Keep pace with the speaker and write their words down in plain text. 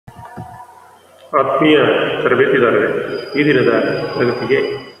ಆತ್ಮೀಯ ತರಬೇತಿದಾರರೇ, ಈ ದಿನದ ತರಗತಿಗೆ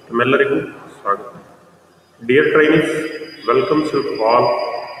ತಮ್ಮೆಲ್ಲರಿಗೂ ಸ್ವಾಗತ. Dear trainees, welcomes you all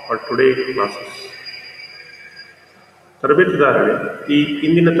for today classes. ತರಬೇತಿದಾರರೇ, ಈ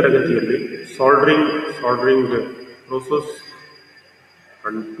ಇಂದಿನ ತರಗತಿಯಲ್ಲಿ ಸಾಲ್ಡರಿಂಗ್ ಪ್ರೋಸೆಸ್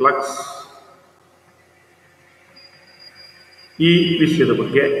ಅಂಡ್ ಫ್ಲಕ್ಸ್ ಈ ವಿಷಯದ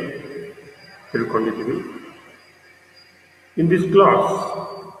ಬಗ್ಗೆ ತಿಳ್ಕೊಂಡಿದ್ದೀವಿ. In this class,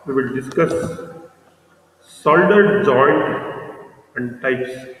 we will discuss soldered joint and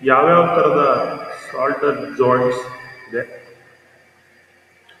types. ಯಾವ್ಯಾವ ಥರದ soldered joints ಇದೆ,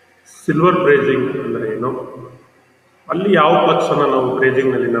 ಸಿಲ್ವರ್ ಬ್ರೇಜಿಂಗ್ ಅಂದರೆ ಏನು, ಅಲ್ಲಿ ಯಾವ ಫ್ಲಕ್ಸ್ ಅನ್ನು ನಾವು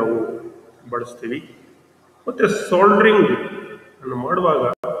ಬ್ರೇಜಿಂಗ್ನಲ್ಲಿ ನಾವು ಬಳಸ್ತೀವಿ, ಮತ್ತು ಸೋಲ್ಡರಿಂಗ್ ಅನ್ನು ಮಾಡುವಾಗ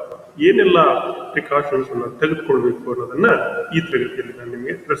ಏನೆಲ್ಲ ಪ್ರಿಕಾಷನ್ಸ್ ಅನ್ನು ತೆಗೆದುಕೊಳ್ಬೇಕು ಅನ್ನೋದನ್ನ ಈ ತರಗತಿಯಲ್ಲಿ ನಾನು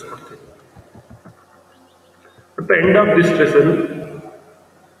ನಿಮಗೆ ತಿಳಿಸ್ಕೊಡ್ತೀನಿ. At the end of this lesson,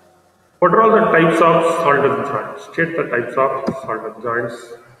 what are all the types of soldered joints? State the types of soldered joints.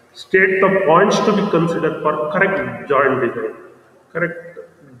 State the points to be considered for correct joint design. Correct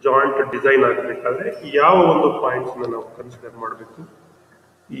joint design ಆಗಬೇಕಾದ್ರೆ ಯಾವ ಒಂದು points ಅನ್ನು ನಾವು consider ಮಾಡಬೇಕು.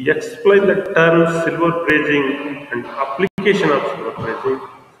 Explain the term silver brazing and application of silver brazing.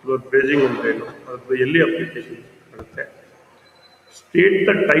 Silver brazing ಅಂದ್ರೆ ಏನು, ಅದು ಎಲ್ಲಿ ಅಪ್ಲಿಕೇಶನ್ ಆಗುತ್ತೆ. State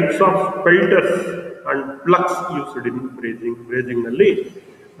the types of spelters and flux used in brazing. Brazing ನಲ್ಲಿ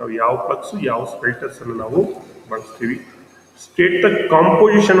ನಾವು ಯಾವ ಫ್ಲಕ್ಸ್ ಯಾವ ಸ್ಪೆಲ್ಟರ್ಸ್ ಅನ್ನು ನಾವು ಬಳಸ್ತೀವಿ. State the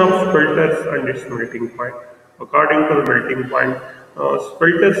composition of spelters and its melting point. According to the melting point,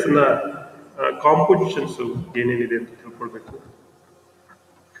 spelters ನ ಕಾಂಪೋಸಿಷನ್ಸ್ ಏನೇನಿದೆ ಅಂತ ತಿಳ್ಕೊಳ್ಬೇಕು.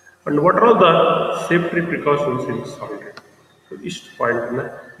 And what are all the safety precautions in soldering? ಇಷ್ಟು ಪಾಯಿಂಟ್ ಅನ್ನ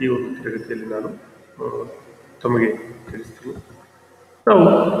ಈ ಒಂದು ತರಗತಿಯಲ್ಲಿ ನಾನು ತಮಗೆ ತಿಳಿಸ್ತೀನಿ. Now,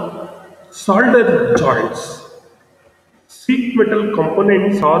 soldered joints. Sheet metal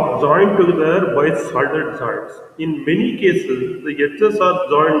components are joined together by soldered joints. In many cases, the edges are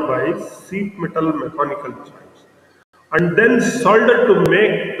joined by sheet metal mechanical joints and then soldered to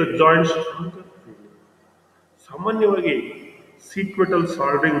make the joint stronger. ಸಾಮಾನ್ಯವಾಗಿ sheet metal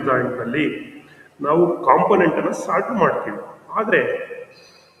soldering joint ನಲ್ಲಿ ನಾವು component ಅನ್ನು salt ಮಾಡ್ತೀವಿ, ಆದರೆ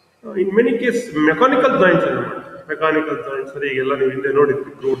in many case mechanical joints ಅನ್ನು ಮಾಡ್ತೀವಿ. Mechanical joints ಅಂದ್ರೆ ಈಗೆಲ್ಲ ನೀವು ಹಿಂದೆ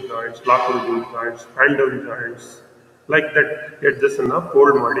ನೋಡಿದ್ವಿ, ಗ್ರೂಟ್ joints, locker ಗ್ರೂಟ್ joints, hand down joints, like that edges ಅನ್ನ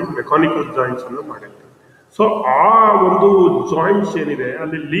ಫೋಲ್ಡ್ ಮಾಡಿ ಮೆಕ್ಯಾನಿಕಲ್ ಜಾಯಿಂಟ್ಸ್ ಅನ್ನು ಮಾಡಿರ್ತೀವಿ. ಸೊ ಆ ಒಂದು ಜಾಯಿಂಟ್ಸ್ ಏನಿದೆ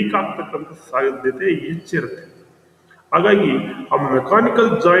ಅಲ್ಲಿ ಲೀಕ್ ಆಗ್ತಕ್ಕಂಥ ಸಾಧ್ಯತೆ ಹೆಚ್ಚಿರುತ್ತೆ. ಹಾಗಾಗಿ ಆ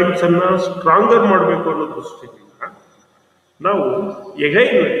ಮೆಕ್ಯಾನಿಕಲ್ ಜಾಯಿಂಟ್ಸ್ ಅನ್ನ ಸ್ಟ್ರಾಂಗರ್ ಮಾಡಬೇಕು ಅನ್ನೋ ದೃಷ್ಟಿಯಿಂದ ನಾವು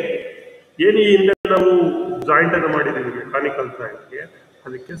ಎಗೈನ್ ಏನು ಹಿಂದೆ ನಾವು ಜಾಯಿಂಟ್ ಅನ್ನು ಮಾಡಿದ್ದೀವಿ ಮೆಕ್ಯಾನಿಕಲ್ ಜಾಯಿಂಟ್ಗೆ,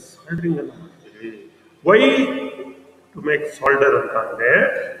 ಅದಕ್ಕೆ ಸಾಲ್ಡರಿಂಗ್ ಅನ್ನು ಮಾಡ್ತೀವಿ. ವೈ ಟು ಮೇಕ್ ಸಾಲ್ಡರ್ ಅಂತ ಅಂದ್ರೆ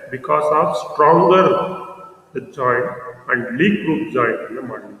because of stronger joint and leak proof joint ಅನ್ನು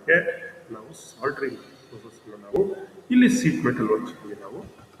ಮಾಡಲಿಕ್ಕೆ ನಾವು ಸಾಲ್ಡರಿಂಗ್ ಪ್ರೋಸೆಸ್ ನಾವು ಇಲ್ಲಿ ಶೀಟ್ ಮೆಟಲ್ ವರ್ಕ್ಸ್ನಲ್ಲಿ ನಾವು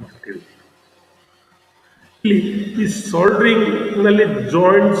ಮಾಡ್ತೀವಿ. ಇಲ್ಲಿ ಈ ಸಾಲ್ಡರಿಂಗ್ ನಲ್ಲಿ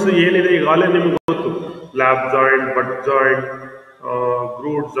ಜಾಯಿಂಟ್ಸ್ ಏನಿದೆ ಈಗಾಗಲೇ ನಿಮ್ಗೆ ಗೊತ್ತು. Lab joint, but joint,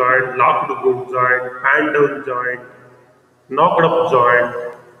 ಗ್ರೂಟ್ joint, locked ಗ್ರೂಟ್ joint, hand down joint, ನಾಕ್ಡ್ up joint,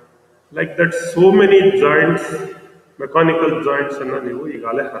 like that so many joints, mechanical joints ಅನ್ನ ನೀವು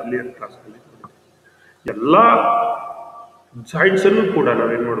ಈಗಾಗಲೇ ಅರ್ಲಿಯರ್ ಕ್ಲಾಸ್ನಲ್ಲಿ ಎಲ್ಲ ಜಾಯಿಂಟ್ಸ್ ಅನ್ನು ಕೂಡ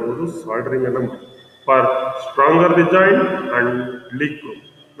ನಾವೇನ್ ಮಾಡಬಹುದು, ಸಾಲ್ಡರಿಂಗ್ ಅನ್ನ for stronger the joint and leak proof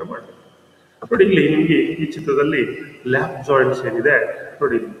ಮಾಡಬೇಕು. ನೋಡಿ ಇಲ್ಲಿ ನಿಮಗೆ ಈ ಚಿತ್ರದಲ್ಲಿ ಲ್ಯಾಬ್ ಜಾಯಿಂಟ್ಸ್ ಏನಿದೆ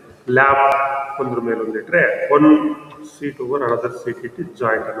ನೋಡಿ, ಲ್ಯಾಬ್ ಒಂದ್ರ ಮೇಲೆ ಒಂದಿಟ್ರೆ one seat over another seat ಇಟ್ಟು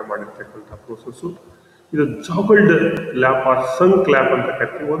ಜಾಯಿಂಟ್ ಅನ್ನು ಮಾಡಿರ್ತಕ್ಕಂಥ ಪ್ರೋಸೆಸ್. ಇದು ಜಾಗಲ್ಡ್ ಲ್ಯಾಪ್ ಆರ್ ಸಂಕ್ ಲ್ಯಾಪ್ ಅಂತ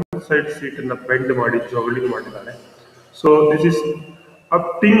ಕರಿತೀವಿ. ಒಂದು ಸೈಡ್ ಸೀಟ್ ಅನ್ನ ಬೆಂಡ್ ಮಾಡಿ ಜಾಗಲಿಂಗ್ ಮಾಡಿದ್ದಾರೆ. ಸೊ ದಿಸ್ ಇಸ್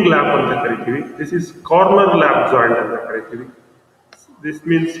ಅಪ್ಟಿಂಗ್ ಲ್ಯಾಪ್ ಅಂತ ಕರಿತೀವಿ. This is corner lap joint ಅಂತ ಕರಿತೀವಿ. This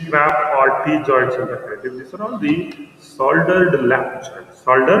means scrap R T joints ಅಂತ ಕರಿತೀವಿ. This are all the ಸಾಲ್ಡರ್ಡ್ lap joint.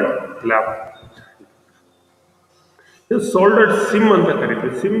 ಸಾಲ್ಡರ್ಡ್ lap. ಸಾಲ್ಡರ್ಡ್ sim ಅಂತ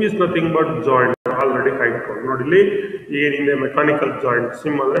ಕರಿತೀವಿ. Sim is nothing but joint already ಕೈಟ್ಕೊಂಡು. ನೋಡಿ ಇಲ್ಲಿ ಏನಿದೆ ಮೆಕ್ಯಾನಿಕಲ್ ಜಾಯಿಂಟ್,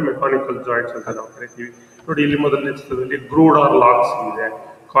 ಸಿಮ್ ಅಂದ್ರೆ ಮೆಕ್ಯಾನಿಕಲ್ ಜಾಯಿಂಟ್ಸ್ ಅಂತ ನಾವು ಕರಿತೀವಿ. ನೋಡಿ ಇಲ್ಲಿ ಮೊದಲನೇ ಚಿತ್ರದಲ್ಲಿ ಗ್ರೂಡ್ ಆರ್ ಲಾಕ್ಸ್ ಇದೆ,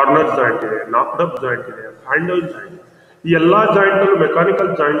 ಕಾರ್ನರ್ ಜಾಯಿಂಟ್ ಇದೆ, ನಾಕ್ಡ್ ಅಪ್ ಜಾಯಿಂಟ್ ಇದೆ, ಹ್ಯಾಂಡಲ್ ಜಾಯಿಂಟ್. ಈ ಎಲ್ಲಾ ಜಾಯಿಂಟ್ ಅಲ್ಲೂ ಮೆಕ್ಯಾನಿಕಲ್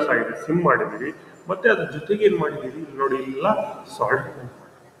ಜಾಯಿಂಟ್ಸ್ ಆಗಿದೆ, ಸಿಮ್ ಮಾಡಿದೀವಿ. ಮತ್ತೆ ಅದ್ರ ಜೊತೆಗೆ ಏನ್ ಮಾಡಿದೀವಿ ನೋಡಿ, ಇಲ್ಲ ಸಾಲ್ಡರ್.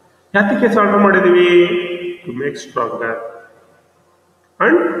 ಯಾತಕ್ಕೆ ಸಾಲ್ಡರ್ ಮಾಡಿದೀವಿ? To make stronger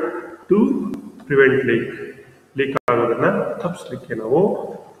and to prevent leak ಆಗೋದನ್ನ ತಪ್ಪಿಸ್ಲಿಕ್ಕೆ ನಾವು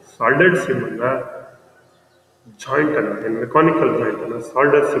ಸಾಲ್ಡರ್ಡ್ ಸಿಮ್ ಅನ್ನ ಜಾಯಿಂಟ್ ಅನ್ನ ಮೆಕ್ಯಾನಿಕಲ್ ಜಾಯಿಂಟ್ ಅನ್ನ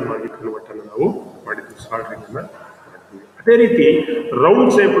ಸಾಲ್ಡರ್ ಸಿಮ್ ಆಗಿ ಕನ್ವರ್ಟ್ ಅನ್ನು ನಾವು ಮಾಡಿದ್ವಿ, ಸಾಲ್ಡರಿಂಗ್ ಅನ್ನ ಮಾಡಿದ್ವಿ. ಅದೇ ರೀತಿ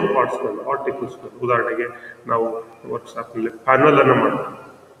ರೌಂಡ್ ಶೇಪ್ಡ್ ಪಾರ್ಟ್ಸ್ ಆರ್ಟಿಕಲ್ಸ್, ಉದಾಹರಣೆಗೆ ನಾವು ವರ್ಕ್ಶಾಪ್ ನಲ್ಲಿ ಪ್ಯಾನಲ್ ಅನ್ನ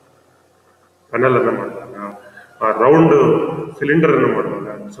ಮಾಡಿದಾಗ ರೌಂಡ್ ಸಿಲಿಂಡರ್ ಅನ್ನು ಮಾಡುವಾಗ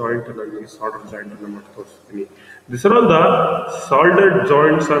ಜಾಯಿಂಟ್ ಅನ್ನು ಸಾಲ್ಡರ್ ಜಾಯಿಂಟ್ ಅನ್ನು ಮಾಡಿ ತೋರಿಸ್ತೀನಿ. This are all the ಸಾಲ್ಡರ್ಡ್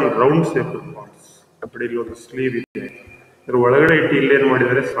joints on round shape parts. ನೋಡಿ ಇಲ್ಲಿ ಒಂದು ಸ್ಲೀವ್ ಇದೆ, ಇದ್ರ ಒಳಗಡೆ ಇಟ್ಟು ಇಲ್ಲೇನು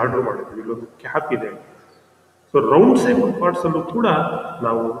ಮಾಡಿದರೆ ಸಾಲ್ಡರ್ ಮಾಡಿದ್ವಿ. ಇಲ್ಲೊಂದು ಕ್ಯಾಪ್ ಇದೆ. ಸೊ ರೌಂಡ್ ಶೇಪ್ ಪಾರ್ಟ್ಸ್ ಅಲ್ಲೂ ಕೂಡ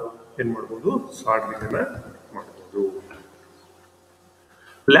ನಾವು ಏನ್ ಮಾಡ್ಬೋದು, ಸಾಲ್ಡರಿಂಗ್ ಅನ್ನ ಮಾಡ್ಬೋದು.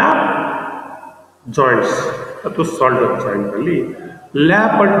 ಲ್ಯಾಪ್ ಜಾಯಿಂಟ್ಸ್ ಅಥವಾ ಸಾಲ್ಡರ್ ಜಾಯಿಂಟ್ ನಲ್ಲಿ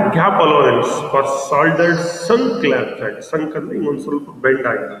ಲ್ಯಾಪ್ and gap allowance for ಸಾಲ್ಡರ್ಡ್ Sank lap joint. Sank ಅಂದ್ರೆ ಇನ್ನೊಂದು ಸ್ವಲ್ಪ ಬೆಂಡ್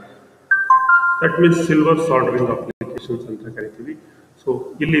ಆಗಿದೆ, that means silver soldering applications ಅಂತ ಕರಿತೀವಿ. ಸೊ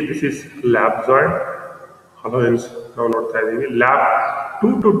ಇಲ್ಲಿ this is lap joint allowance ನಾವು ನೋಡ್ತಾ ಇದ್ದೀವಿ. ಲ್ಯಾಪ್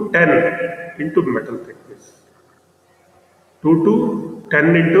 2 to 10 into metal thickness, 2 to 10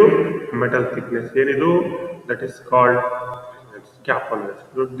 into metal thickness. ಏನಿದು? That is called gap allowance.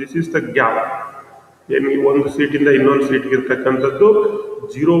 This is the gap. ಏನು ಒಂದು ಸೀಟಿಂದ ಇನ್ನೊಂದು ಸೀಟ್ಗೆ ಇರ್ತಕ್ಕಂಥದ್ದು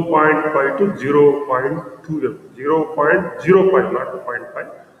 0.5 to 0.2 0.05 ನಾಟ್ 0.5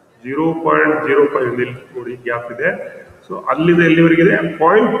 0.05 ಇಲ್ಲಿ ನೋಡಿ ಗ್ಯಾಪ್ ಇದೆ. ಸೊ ಅಲ್ಲಿಂದ ಎಲ್ಲಿವರೆಗಿದೆ?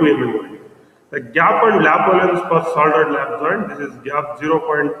 0.2 mm ವರೆಗೆ. The gap and lap allowance for ಸಾಲ್ಡರ್ಡ್ lap joint, this is gap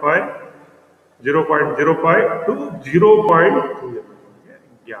 0.05 to 0.2 mm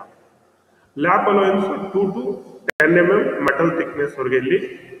gap. Lap allowance 2 to 10 mm metal thickness ವರೆಗೆ ಇಲ್ಲಿ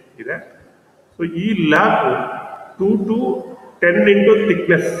ಇದೆ. ಸೊ ಈ ಲ್ಯಾಪ್ 2 to 10 ಇಂಟು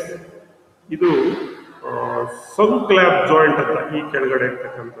ಥಿಕ್ನೆಸ್, ಇದು ಸಂಕ್ ಲ್ಯಾಪ್ ಜಾಯಿಂಟ್ ಅಂತ ಈ ಕೆಳಗಡೆ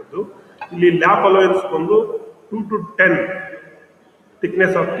ಇರ್ತಕ್ಕಂಥದ್ದು. ಇಲ್ಲಿ ಲ್ಯಾಪ್ ಅಲೋವೆನ್ಸ್ ಬಂದು 2 to 10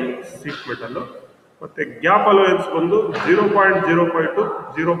 thickness of the seat metal, ಮತ್ತೆ ಗ್ಯಾಪ್ ಅಲೋವೆನ್ಸ್ ಬಂದು 0.05 to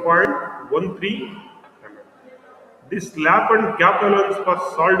 0.13 mm. This lap and gap allowance for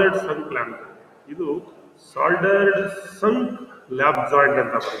ಸಾಲ್ಡರ್ಡ್ Sank ಲ್ಯಾಪ್, ಇದು ಸಾಲ್ಡರ್ಡ್ ಸಂಕ್ ಲ್ಯಾಪ್ ಜಾಯಿಂಟ್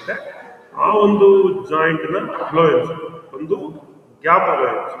ಅಂತ ಬರುತ್ತೆ. ಆ ಒಂದು ಜಾಯಿಂಟ್ ನ ಅಲೋವೆನ್ಸ್ ಒಂದು ಗ್ಯಾಪ್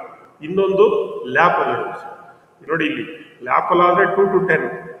ಅಲೋವೆನ್ಸ್, ಇನ್ನೊಂದು ಲ್ಯಾಪ್ ಅಲೋವೆನ್ಸ್. ನೋಡಿ ಇಲ್ಲಿ ಲ್ಯಾಪ್ ಅಲಾದ್ರೆ 2 to 10,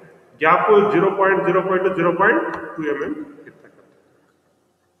 ಗ್ಯಾಪ್ 0.05 to 0.2 mm ಇರ್ತಕ್ಕಂಥ.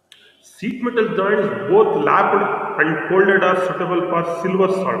 Seat metal joints both lapped and folded R suitable for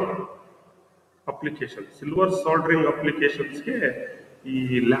silver soldering application. Silver soldering ಅಪ್ಲಿಕೇಶನ್ಸ್ಗೆ ಈ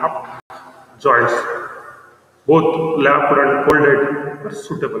ಲ್ಯಾಪ್ joints both lapped and folded are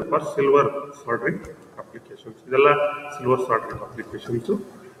suitable for silver soldering applications. ಇದೆಲ್ಲ silver soldering applications.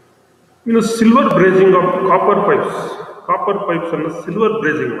 ಇನ್ನು silver ಬ್ರೇಜಿಂಗ್ of copper pipes. Copper pipes ಅನ್ನು silver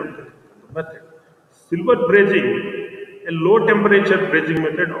ಬ್ರೇಜಿಂಗ್ ಮಾಡ್ತಾರೆ. ಮತ್ತೆ silver ಬ್ರೇಜಿಂಗ್, A low temperature ಬ್ರೇಜಿಂಗ್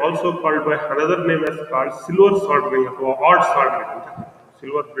method, also called by another name as called silver soldering ಅಥವಾ add soldering ಅಂತ.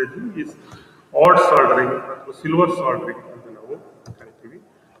 Silver ಬ್ರೇಜಿಂಗ್ is odd soldering ಅಥವಾ silver soldering ಅಂತ ನಾವು ಕರಿತೀವಿ.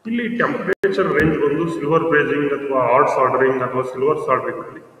 ಇಲ್ಲಿ ಟೆಂಪರೇಚರ್ ರೇಂಜ್ ಬಂದು ಸಿಲ್ವರ್ ಬ್ರೇಜಿಂಗ್ ಅಥವಾ ಆಡ್ ಸಾಲ್ಡರಿಂಗ್ ಅಥವಾ ಸಿಲ್ವರ್ ಸಾಲ್ಡರಿಂಗ್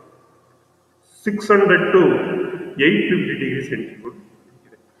ಅಲ್ಲಿ 600 to 850 ಡಿಗ್ರಿ ಸೆಂಟಿಗ್ರೇಡ್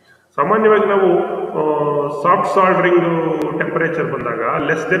ಇದೆ. ಸಾಮಾನ್ಯವಾಗಿ ನಾವು ಸಾಫ್ಟ್ ಸಾಲ್ಡರಿಂಗ್ ಟೆಂಪರೇಚರ್ ಬಂದಾಗ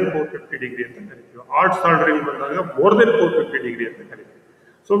ಲೆಸ್ ದೆನ್ 450 ಡಿಗ್ರಿ ಅಂತ ಕರಿತೀವಿ. ಆಡ್ ಸಾಲ್ಡರಿಂಗ್ ಬಂದಾಗ ಮೋರ್ ದೆನ್ 450 ಡಿಗ್ರಿ ಅಂತ ಕರಿತೀವಿ.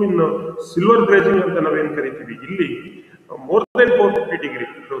 ಸೊ ಇನ್ನು ಸಿಲ್ವರ್ ಬ್ರೇಜಿಂಗ್ ಅಂತ ನಾವೇನು ಕರಿತೀವಿ, ಇಲ್ಲಿ ಮೋರ್ ದೆನ್ 450 ಡಿಗ್ರಿ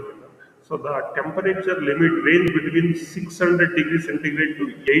ಇರೋದ್ರಿಂದ, so the temperature limit range between 600 degree centigrade to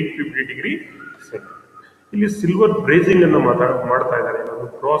 850 degree centigrade. ಇಲ್ಲಿ ಸಿಲ್ವರ್ ಬ್ರೇಜಿಂಗ್ ಅನ್ನು ಮಾಡ್ತಾ ಇದ್ದಾರೆ. ಒಂದು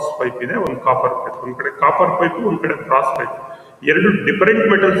ಬ್ರಾಸ್ ಪೈಪ್ ಇದೆ, ಒಂದು ಕಾಪರ್ ಪೈಪ್. ಒಂದ್ ಕಡೆ ಕಾಪರ್ ಪೈಪ್, ಒಂದ್ ಕಡೆ ಬ್ರಾಸ್ ಪೈಪ್. ಎರಡು ಡಿಫರೆಂಟ್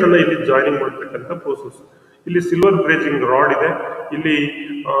ಮೆಟಲ್ಸ್ ಅನ್ನ ಇಲ್ಲಿ ಜಾಯಿನಿಂಗ್ ಮಾಡ್ತಕ್ಕಂಥ ಪ್ರೋಸೆಸ್. ಇಲ್ಲಿ ಸಿಲ್ವರ್ ಬ್ರೇಜಿಂಗ್ ರಾಡ್ ಇದೆ, ಇಲ್ಲಿ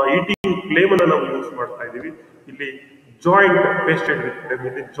ಈಟಿಂಗ್ ಫ್ಲೇಮ್ ಅನ್ನ ನಾವು ಯೂಸ್ ಮಾಡ್ತಾ ಇದೀವಿ. ಇಲ್ಲಿ ಜಾಯಿಂಟ್ ಪೇಸ್ಟೆಡ್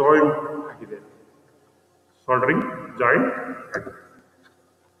ಇಲ್ಲಿ ಜಾಯಿಂಟ್ ಆಗಿದೆ, ಸಾಲ್ಡರಿಂಗ್ ಜಾಯಿಂಟ್ ಆಗಿದೆ.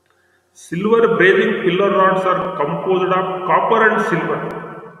 Silver ಬ್ರೇಜಿಂಗ್ pillar rods R composed of copper and silver.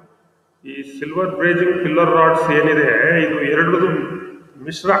 ಈ ಸಿಲ್ವರ್ ಬ್ರೇಜಿಂಗ್ ಪಿಲ್ಲರ್ ರಾಡ್ಸ್ ಏನಿದೆ, ಇದು ಎರಡರದು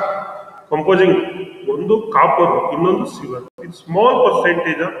ಮಿಶ್ರ ಕಂಪೋಸಿಂಗ್. ಒಂದು ಕಾಪರ್, ಇನ್ನೊಂದು ಸಿಲ್ವರ್. ಇದು small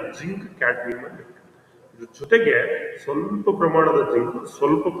percentage of zinc cadmium ಅಲ್ಲಿ. ಇದ್ರ ಜೊತೆಗೆ ಸ್ವಲ್ಪ ಪ್ರಮಾಣದ ಜಿಂಕ್,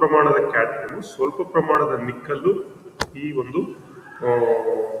 ಸ್ವಲ್ಪ ಪ್ರಮಾಣದ ಕ್ಯಾಡ್ಮಿಯಮ್, ಸ್ವಲ್ಪ ಪ್ರಮಾಣದ ನಿಕ್ಕಲ್ಲು ಈ ಒಂದು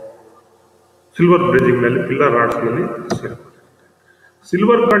ಸಿಲ್ವರ್ ಬ್ರೇಜಿಂಗ್ ನಲ್ಲಿ ಪಿಲ್ಲರ್ ರಾಡ್ಸ್ ನಲ್ಲಿ ಸೇರುತ್ತೆ.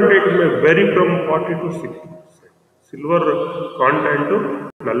 Silver content May very from 40 to 60%. Silver content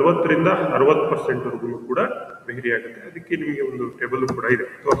 40ರಿಂದ 60% ವರೆಗೂ ಕೂಡ ವೇರಿ ಆಗುತ್ತೆ. ಅದಕ್ಕೆ ನಿಮಗೆ ಒಂದು ಟೇಬಲ್ ಕೂಡ ಇದೆ,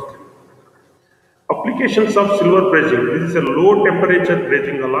 ತೋರಿಸ್ತೀನಿ. Applications of silver ಬ್ರೇಜಿಂಗ್. This is A low temperature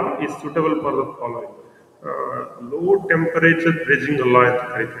ಬ್ರೇಜಿಂಗ್ ಅಲ್ಲ, is suitable for the following. Low temperature ಬ್ರೇಜಿಂಗ್ ಅಲ್ಲ ಅಂತ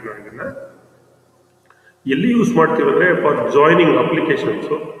ಕರಿತೀವಿ ನಾವು ಇದನ್ನ. ಎಲ್ಲಿ ಯೂಸ್ ಮಾಡ್ತೀವಿ ಅಂದ್ರೆ for joining applications,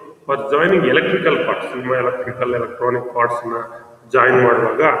 for joining electrical parts. ನಿಮ್ಮ ಎಲೆಕ್ಟ್ರಿಕಲ್ ಎಲೆಕ್ಟ್ರಾನಿಕ್ ಪಾರ್ಟ್ಸ್ ನ ಜಾಯಿನ್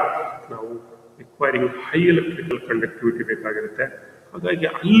ಮಾಡುವಾಗ ನಾವು ರಿಕ್ವೈರಿಂಗ್ ಹೈ ಎಲೆಕ್ಟ್ರಿಕಲ್ ಕಂಡಕ್ಟಿವಿಟಿ ಬೇಕಾಗಿರುತ್ತೆ. ಹಾಗಾಗಿ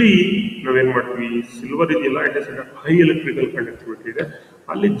ಅಲ್ಲಿ ನಾವೇನ್ ಮಾಡ್ತೀವಿ, ಸಿಲ್ವರ್ ಇದೆಯಲ್ಲ, it is high electrical conductivity ಇದೆ,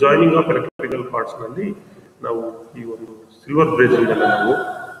 ಅಲ್ಲಿ ಜಾಯಿನಿಂಗ್ ಆಫ್ ಎಲೆಕ್ಟ್ರಿಕಲ್ ಪಾರ್ಟ್ಸ್ ನಲ್ಲಿ ನಾವು ಈ ಒಂದು ಸಿಲ್ವರ್ ಬ್ರೇಜಿಂಗ್ ಅನ್ನು ನಾವು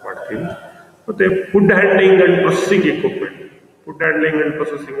ಮಾಡ್ತೀವಿ. ಮತ್ತೆ food handling and processing equipment. Food handling and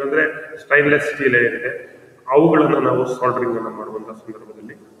processing ಅಂದ್ರೆ ಸ್ಟೈನ್ಲೆಸ್ ಸ್ಟೀಲ್ ಏನಿದೆ ಅವುಗಳನ್ನು ನಾವು ಸಾಲ್ಡರಿಂಗ್ ಅನ್ನು ಮಾಡುವಂತಹ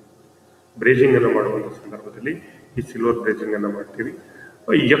ಸಂದರ್ಭದಲ್ಲಿ, ಬ್ರೇಜಿಂಗ್ ಅನ್ನು ಮಾಡುವಂತಹ ಸಂದರ್ಭದಲ್ಲಿ ಈ ಸಿಲ್ವರ್ ಬ್ರೇಜಿಂಗ್ ಅನ್ನು ಮಾಡ್ತೀವಿ.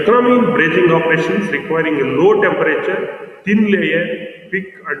 Economy in ಬ್ರೇಜಿಂಗ್ operations requiring A low temperature, thin layer,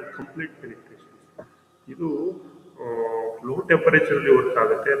 quick and complete penetration. ಇದು ಲೋ ಟೆಂಪರೇಚರ್ ಅಲ್ಲಿ ವರ್ಕ್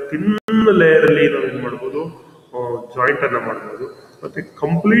ಆಗುತ್ತೆ. ಥಿನ್ ಲೇಯರ್ ಅಲ್ಲಿ ನಾವು ಏನ್ ಮಾಡ್ಬೋದು, ಜಾಯಿಂಟ್ ಅನ್ನ ಮಾಡ್ಬೋದು. ಮತ್ತೆ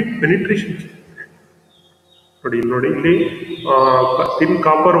ಕಂಪ್ಲೀಟ್ ಪೆನಿಟ್ರೇಷನ್ ನೋಡಿ, ಇಲ್ಲಿ ಥಿನ್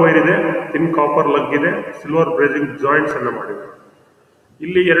ಕಾಪರ್ ವೈರ್ ಇದೆ, ಥಿನ್ ಕಾಪರ್ ಲಗ್ ಇದೆ, ಸಿಲ್ವರ್ ಬ್ರೇಜಿಂಗ್ ಜಾಯಿಂಟ್ಸ್ ಅನ್ನ ಮಾಡಿದ್ದಾರೆ.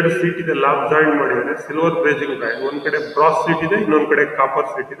 ಇಲ್ಲಿ 2 ಸೀಟ್ ಇದೆ, ಲ್ಯಾಬ್ ಜಾಯಿಂಟ್ ಮಾಡಿದ್ದಾರೆ, ಸಿಲ್ವರ್ ಬ್ರೇಜಿಂಗ್ ಜಾಯಿಂಟ್. ಒಂದ್ ಕಡೆ ಬ್ರಾಸ್ ಸೀಟ್ ಇದೆ, ಇನ್ನೊಂದ್ ಕಡೆ ಕಾಪರ್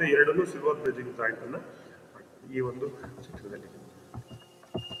ಸೀಟ್ ಇದೆ, ಎರಡನ್ನೂ ಸಿಲ್ವರ್ ಬ್ರೇಜಿಂಗ್ ಜಾಯಿಂಟ್ ಅನ್ನ ಈ ಒಂದು ಚಿತ್ರದಲ್ಲಿ.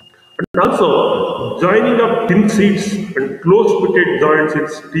 And also joining of thin sheets and close fitted joints in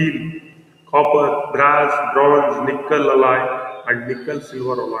steel, copper, brass, bronze, nickel alloy and nickel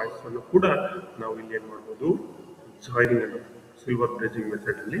silver alloys ಅನ್ನು ಕೂಡ ನಾವು ಇಲ್ಲಿ ಏನ್ ಮಾಡಬಹುದು, ಜಾಯಿನಿಂಗ್ ಅನ್ನು ಸಿಲ್ವರ್ ಬ್ರೇಜಿಂಗ್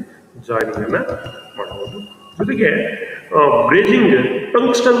ಮೆಥಡ್ ಅಲ್ಲಿ ಜಾಯಿನಿಂಗ್ ಅನ್ನ ಮಾಡಬಹುದು. ಜೊತೆಗೆ ಬ್ರೇಜಿಂಗ್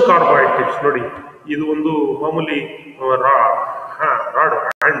ಟಂಗ್ಸ್ಟನ್ ಕಾರ್ಬೈಡ್ ಟಿಪ್ಸ್. ನೋಡಿ, ಇದು ಒಂದು ಮಾಮೂಲಿ ರಾಡ್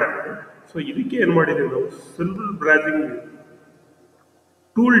ಹ್ಯಾಂಡ್ ಆಗಿದೆ. ಸೊ ಇದಕ್ಕೆ ಏನ್ ಮಾಡಿದೀವಿ ನಾವು, ಸಿಲ್ವರ್ ಬ್ರೇಜಿಂಗ್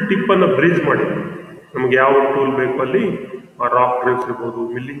ಟೂಲ್ ಟಿಪ್ ಅನ್ನ ಬ್ರೇಜ್ ಮಾಡಿದ್ವಿ. ನಮ್ಗೆ ಯಾವ ಟೂಲ್ ಬೇಕು ಅಲ್ಲಿ, ರಾಕ್ ಡ್ರೈವ್ಸ್ ಇರ್ಬೋದು,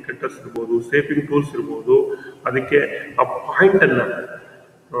 ಮಿಲ್ಲಿಂಗ್ ಕಟ್ಟರ್ಸ್ ಇರ್ಬೋದು, ಸೇಪಿಂಗ್ ಟೂಲ್ಸ್ ಇರ್ಬೋದು, ಅದಕ್ಕೆ ಆ ಪಾಯಿಂಟ್ ಅನ್ನ,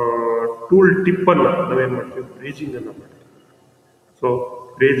 ಟೂಲ್ ಟಿಪ್ ಅನ್ನ ನಾವೇನ್ ಮಾಡ್ತೀವಿ, ಬ್ರೇಜಿಂಗ್ ಅನ್ನ ಮಾಡ್ತೀವಿ. So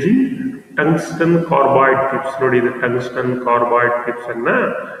ಬ್ರೇಜಿಂಗ್ tungsten carbide tips. ನೋಡಿ, ಇದು ಟಂಗ್ಸ್ಟನ್ ಕಾರ್ಬೈಡ್ ಟಿಪ್ಸ್ ಅನ್ನ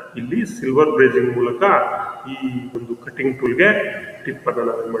ಇಲ್ಲಿ ಸಿಲ್ವರ್ ಬ್ರೇಜಿಂಗ್ ಮೂಲಕ ಈ ಒಂದು ಕಟಿಂಗ್ ಟೂಲ್ಗೆ ಟಿಪ್ ಅನ್ನ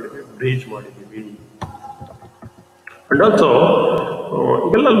ನಾವೇನ್ ಮಾಡಿದ್ವಿ, ಬ್ರೇಜ್ ಮಾಡಿದೀವಿ. ಅಂಡ್ ಆಲ್ಸೋ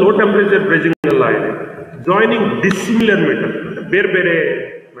ಇವೆಲ್ಲ ಲೋ ಟೆಂಪರೇಚರ್ ಬ್ರೇಜಿಂಗ್ ಎಲ್ಲ ಇದೆ. ಜಾಯಿನಿಂಗ್ ಡಿಸಿಮಿಲರ್ ಮೆಟಲ್, ಬೇರೆ ಬೇರೆ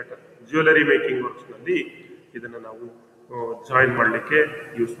ಮೆಟಲ್, ಜ್ಯುವೆಲರಿ ಮೇಕಿಂಗ್ ವರ್ಕ್ಸ್ ನಲ್ಲಿ ಇದನ್ನ ನಾವು ಜಾಯಿನ್ ಮಾಡಲಿಕ್ಕೆ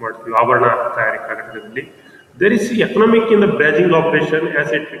ಯೂಸ್ ಮಾಡ್ತೀವಿ, ಆಭರಣ ತಯಾರಿಕಾ ಘಟಕದಲ್ಲಿ. There is economic in the ಬ್ರೇಜಿಂಗ್ operation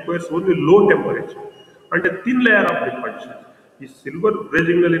as it requires only low temperature and A thin layer of deposition. ಈ ಸಿಲ್ವರ್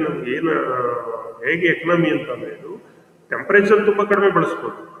ಬ್ರೇಜಿಂಗ್ ನಲ್ಲಿ ನಮ್ಗೆ ಏನು ಹೇಗೆ ಎಕನಾಮಿ ಅಂತಂದ್ರೆ, ಇದು ಟೆಂಪರೇಚರ್ ತುಂಬಾ ಕಡಿಮೆ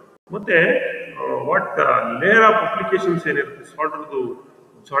ಬಳಸ್ಬೋದು, ಮತ್ತೆ ವಾಟ್ ಲೇಯರ್ ಆಫ್ ಅಪ್ಲಿಕೇಶನ್ಸ್ ಏನಿರುತ್ತೆ, ಸಾಲ್ಡರ್ದು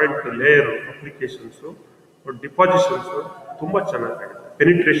ಜಾಯಿಂಟ್ ಲೇಯರ್ ಅಪ್ಲಿಕೇಶನ್ಸ್, ಡಿಪಾಸಿಷನ್ಸ್ ತುಂಬಾ ಚೆನ್ನಾಗಾಗುತ್ತೆ,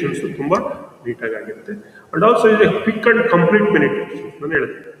 ಪೆನಿಟ್ರೇಷನ್ಸ್ ತುಂಬಾ ನೀಟಾಗಿ ಆಗಿರುತ್ತೆ. ಅಂಡ್ ಆಲ್ಸೋ ಇದೆ ಕ್ವಿಕ್ ಅಂಡ್ ಕಂಪ್ಲೀಟ್ ಪೆನಿಟ್ರೇಷನ್ಸ್. ನಾನು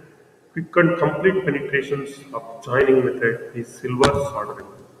ಹೇಳಿದೆ, quick and complete penetrations of joining method ಈ ಸಿಲ್ವರ್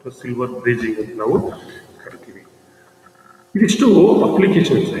ಸಾಲ್ಡರಿಂಗ್, ಸಿಲ್ವರ್ ಬ್ರೇಜಿಂಗ್ ಅಂತ ನಾವು ಕರಿತೀವಿ. ಇದಿಷ್ಟು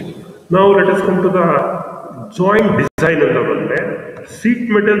ಅಪ್ಲಿಕೇಶನ್ಸ್ ಆಗಿ. ನಾವು let us come to the joint design ಅಂತ ಬಂದ್ರೆ, seat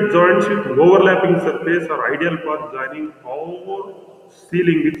metal joints with overlapping surface are ideal for joining or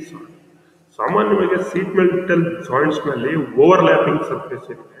sealing with solder. ಸಾಮಾನ್ಯವಾಗಿ ಸೀಟ್ ಮೆಟಲ್ ಜಾಯಿಂಟ್ಸ್ ನಲ್ಲಿ ಓವರ್ಲ್ಯಾಪಿಂಗ್ ಸರ್ಫೇಸ್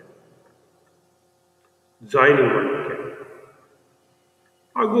ಇರುತ್ತೆ ಜಾಯಿನಿಂಗ್ ಮಾಡಲಿಕ್ಕೆ,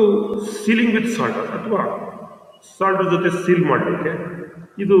 ಹಾಗೂ ಸೀಲಿಂಗ್ ವಿತ್ ಸಾಲ್ಡರ್ ಅಥವಾ ಸಾಲ್ಡರ್ ಜೊತೆ seal ಮಾಡಲಿಕ್ಕೆ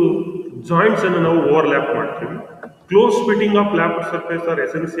ಇದು ಜಾಯಿಂಟ್ಸ್ ಅನ್ನು ನಾವು ಓವರ್ಲ್ಯಾಪ್ ಮಾಡ್ತೀವಿ. Close fitting of lap surface R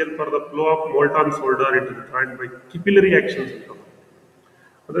essential for the flow of molten solder it is joint by ಕಿಪಿಲರಿ actions ಅಂತ.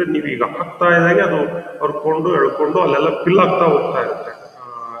 ಅಂದ್ರೆ ನೀವೀಗ ಹಾಕ್ತಾ ಇದ್ದಾಗೆ ಅದು ಹೊರ್ಕೊಂಡು ಎಳ್ಕೊಂಡು ಅಲ್ಲೆಲ್ಲ ಫಿಲ್ ಆಗ್ತಾ ಹೋಗ್ತಾ ಇರುತ್ತೆ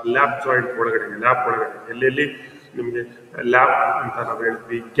ಲ್ಯಾಪ್ ಜಾಯಿಂಟ್ ಒಳಗಡೆ, ಲ್ಯಾಪ್ ಒಳಗಡೆ. ಎಲ್ಲೆಲ್ಲಿ ನಿಮಗೆ ಲ್ಯಾಪ್ ಅಂತ ನಾವು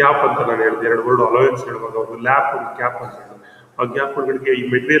ಹೇಳ್ತೀವಿ, ಗ್ಯಾಪ್ ಅಂತ ನಾನು ಹೇಳಿದೆ, 2 ವರ್ಡ್ ಅಲೋವೆನ್ಸ್ ಹೇಳುವಾಗ ಒಂದು ಲ್ಯಾಪ್, ಒಂದು ಗ್ಯಾಪ್ ಅಂತ ಹೇಳಿದೆ. ಆ ಗ್ಯಾಪ್ ಒಳಗಡೆಗೆ ಈ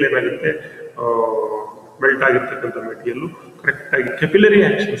ಮೆಟೀರಿಯಲ್ ಏನಾಗುತ್ತೆ, ಮೆಲ್ಟ್ ಆಗಿರ್ತಕ್ಕಂಥ ಮೆಟೀರಿಯಲ್ ಕರೆಕ್ಟ್ ಆಗಿ ಕೆಪಿಲರಿ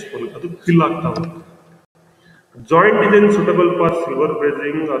ಆಕ್ಷನ್ಸ್ ಮೂಲಕ ಅದು ಫಿಲ್ ಆಗ್ತಾ ಹೋಗುತ್ತೆ. Joint design suitable for silver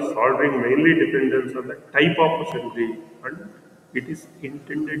brazing or soldering mainly depends on the type of assembly and it is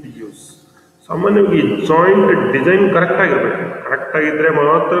intended use. ಸಾಮಾನ್ಯವಾಗಿ ಜಾಯಿಂಟ್ ಡಿಸೈನ್ ಕರೆಕ್ಟ್ ಆಗಿರ್ಬೇಕು. ಕರೆಕ್ಟ್ ಆಗಿದ್ರೆ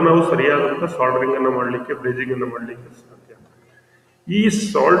ಮಾತ್ರ ನಾವು ಸರಿಯಾದಂತ ಸಾಲ್ಡರಿಂಗ್ ಅನ್ನು ಮಾಡಲಿಕ್ಕೆ, ಬ್ರೇಜಿಂಗ್ ಅನ್ನು ಮಾಡಲಿಕ್ಕೆ ಸಾಧ್ಯ. ಈ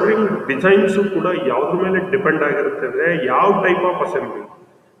ಸಾಲ್ಡರಿಂಗ್ ಡಿಸೈನ್ಸ್ ಕೂಡ ಯಾವ್ದ್ರ ಮೇಲೆ ಡಿಪೆಂಡ್ ಆಗಿರುತ್ತೆ ಅಂದ್ರೆ, ಯಾವ ಟೈಪ್ ಆಫ್ ಅಸೆಂಬ್ಲಿ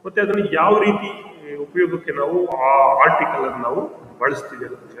ಮತ್ತೆ ಅದನ್ನು ಯಾವ ರೀತಿ ಉಪಯೋಗಕ್ಕೆ ನಾವು ಆ ಆರ್ಟಿಕಲ್ ಅನ್ನು ನಾವು ಬಳಸ್ತೀವಿ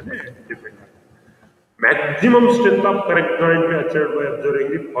ಅನ್ನೋದ್ರ ಮೇಲೆ ಡಿಪೆಂಡ್ ಆಗುತ್ತೆ. Maximum strength of correct joint be achieved by observing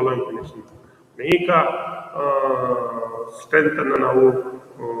the following conditions. ಅನೇಕ ಸ್ಟ್ರೆಂತ್ ಅನ್ನು ನಾವು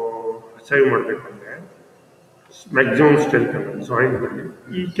ಅಚೀವ್ ಮಾಡಬೇಕಂದ್ರೆ, ಮ್ಯಾಕ್ಸಿಮಮ್ ಸ್ಟ್ರೆಂತ್ ಅನ್ನು ಜಾಯಿಂಟ್ ನಲ್ಲಿ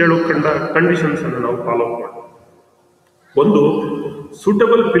ಈ ಕೆಳಕಂಡ ಕಂಡೀಷನ್ಸ್ ಅನ್ನು ನಾವು ಫಾಲೋ ಮಾಡಬೇಕು. ಒಂದು,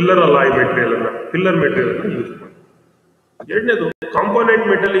 ಸೂಟಬಲ್ ಪಿಲ್ಲರ್ ಅಲಾಯ್ ಮೆಟೀರಿಯಲ್ ಅನ್ನ, ಪಿಲ್ಲರ್ ಮೆಟೀರಿಯಲ್ ಅನ್ನು ಯೂಸ್ ಮಾಡಿ. ಎರಡನೇದು, component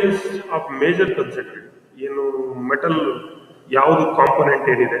metal is of major considered. ಏನು ಮೆಟಲ್ ಯಾವುದು ಕಾಂಪೋನೆಂಟ್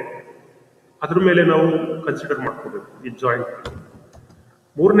ಏನಿದೆ ಅದ್ರ ಮೇಲೆ ನಾವು ಕನ್ಸಿಡರ್ ಮಾಡ್ಕೋಬೇಕು ಈ ಜಾಯಿಂಟ್.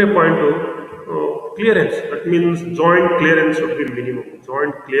 ಮೂರನೇ point, clearance. That means joint clearance should be minimum.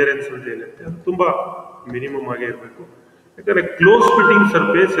 Joint clearance ಅಂತ ಏನಿರುತ್ತೆ ಅದು ತುಂಬಾ ಮಿನಿಮಮ್ ಆಗೇ ಇರಬೇಕು. ಯಾಕಂದ್ರೆ close fitting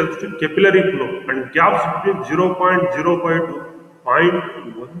surface helps to capillary flow and gaps between 0.05 to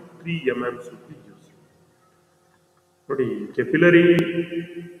 0.13 mm should be used. ನೋಡಿ, ಕೆಪಿಲರಿ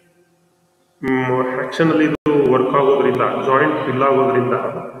ಆಕ್ಷನ್ ಅಲ್ಲಿ ಇದು ವರ್ಕ್ ಆಗೋದ್ರಿಂದ ಜಾಯಿಂಟ್ ಫಿಲ್ ಆಗೋದ್ರಿಂದ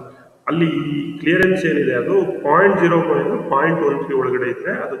ಅಲ್ಲಿ ಕ್ಲಿಯರೆನ್ಸ್ ಏನಿದೆ ಅದು 0.0.13 ಒಳಗಡೆ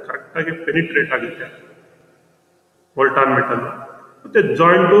ಇದ್ರೆ ಅದು ಕರೆಕ್ಟ್ ಆಗಿ ಪೆನಿಟ್ರೇಟ್ ಆಗುತ್ತೆ ವೋಲ್ಟಾನ್ ಮೆಟಲ್, ಮತ್ತೆ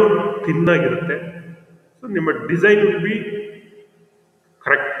ಜಾಯಿಂಟು ಥಿನ್ ಆಗಿರುತ್ತೆ. ಸೊ ನಿಮ್ಮ design will be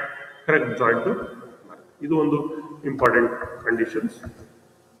correct joint. ಇದು ಒಂದು important conditions.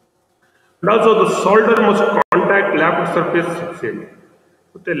 And also the solder must contact lapped surface same.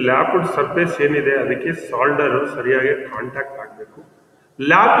 ಮತ್ತೆ ಲ್ಯಾಪ್ಡ್ ಸರ್ಫೇಸ್ ಏನಿದೆ ಅದಕ್ಕೆ ಸಾಲ್ಡರ್ ಸರಿಯಾಗಿ ಕಾಂಟ್ಯಾಕ್ಟ್ ಆಗಬೇಕು.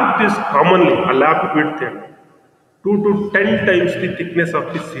 ಲ್ಯಾಪ್ ಇಸ್ ಕಾಮನ್ಲಿ ಆ ಲ್ಯಾಪ್ width 2 to 10 times the thickness of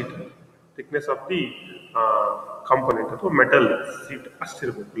the seat, thickness of the component ಅಥವಾ metal seat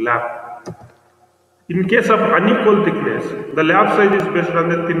ಅಷ್ಟಿರಬೇಕು lap. In case of unequal thickness the lap size is based on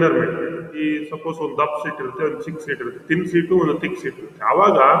the thinner material. ಈ suppose ಒಂದು ದಪ್ seat ಇರುತ್ತೆ, ಒಂದು ಚಿಕ್ಕ seat ಇರುತ್ತೆ, thin seat ಒಂದು thick seat ಇರುತ್ತೆ.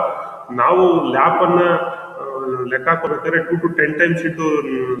 ಆವಾಗ ನಾವು ಲ್ಯಾಪ್ ಅನ್ನ ಲೆಕ್ಕ ಹಾಕೋಬೇಕಾದ್ರೆ 2 to 10 times ಇಟ್ಟು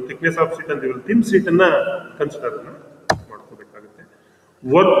ಥಿಕ್ನೆಸ್ ಆಫ್ ಸೀಟ್ ಅಂತೀವಿ, ಥಿನ್ ಸೀಟ್ ಅನ್ನ ಕನ್ಸಿಡರ್ ಮಾಡ್ಕೋಬೇಕಾಗುತ್ತೆ.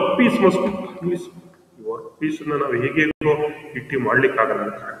 Work piece must work piece ನಾವು ಹೇಗೆ ಇಟ್ಟು ಮಾಡ್ಲಿಕ್ಕಾಗಲ್ಲ,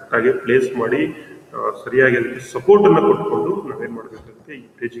 ಕರೆಕ್ಟಾಗಿ ಪ್ಲೇಸ್ ಮಾಡಿ ಸರಿಯಾಗಿ ಅದಕ್ಕೆ ಸಪೋರ್ಟ್ ಅನ್ನ ಕೊಟ್ಕೊಂಡು ನಾವೇನ್ ಮಾಡಬೇಕಾಗುತ್ತೆ, ಈ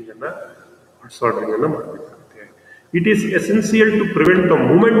ಬ್ರೇಜಿಂಗ್ ಅನ್ನ ಸಾಲ್ಡರಿಂಗ್ ಅನ್ನ ಮಾಡಬೇಕಾಗುತ್ತೆ. It is essential to prevent the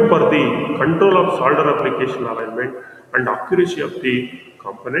movement for the control of solder application alignment and accuracy of the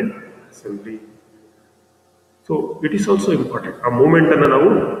component assembly. So it is also important. ಆ ಮೂವ್ಮೆಂಟ್ ಅನ್ನ ನಾವು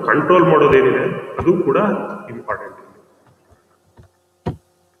ಕಂಟ್ರೋಲ್ ಮಾಡೋದೇನಿದೆ ಅದು ಕೂಡ ಇಂಪಾರ್ಟೆಂಟ್.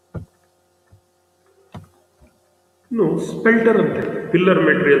 ಇನ್ನು ಸ್ಪೆಲ್ಟರ್ ಅಂತ ಪಿಲ್ಲರ್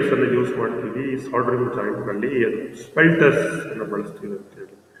ಮೆಟೀರಿಯಲ್ಸ್ ಅನ್ನು ಯೂಸ್ ಮಾಡ್ತೀವಿ soldering joint ನಲ್ಲಿ, ಅದು ಸ್ಪೆಲ್ಟರ್ಸ್ ಅನ್ನು ಬಳಸ್ತೀವಿ ಅಂತ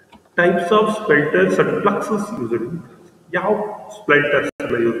ಹೇಳಿ. Types of ಸ್ಪೆಲ್ಟರ್ಸ್ and fluxes used. ಯಾವ ಸ್ಪೆಲ್ಟರ್ಸ್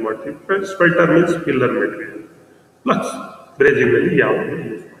ಅನ್ನು ಯೂಸ್ ಮಾಡ್ತೀವಿ? ಸ್ಪೆಲ್ಟರ್ ಮೀನ್ಸ್ ಪಿಲ್ಲರ್ ಮೆಟೀರಿಯಲ್. ಫ್ಲಕ್ಸ್ ಬ್ರೇಜಿಂಗ್ ನಲ್ಲಿ ಯಾವ ಯೂಸ್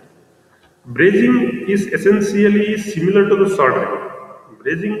ಮಾಡ್ತೀವಿ? ಬ್ರೇಜಿಂಗ್ is ಎಸೆನ್ಸಿಯಲಿ similar to the soldering.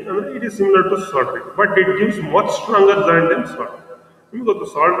 ಬ್ರೇಜಿಂಗ್ ಅಂದ್ರೆ it is similar to soldering, but it gives much stronger joint then soldering. ನಿಮ್ಗೆ ಗೊತ್ತು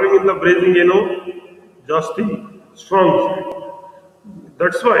ಸಾಲ್ಡರಿಂಗ್ ಇಂದ ಬ್ರೇಜಿಂಗ್ ಏನು ಜಾಸ್ತಿ strong.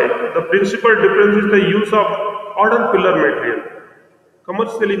 That's why the principal difference is the use of order pillar material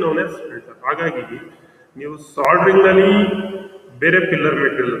commercially known as ಸ್ಪೆಲ್ಟರ್. ಹಾಗಾಗಿ ನೀವು soldering ನಲ್ಲಿ ಬೇರೆ pillar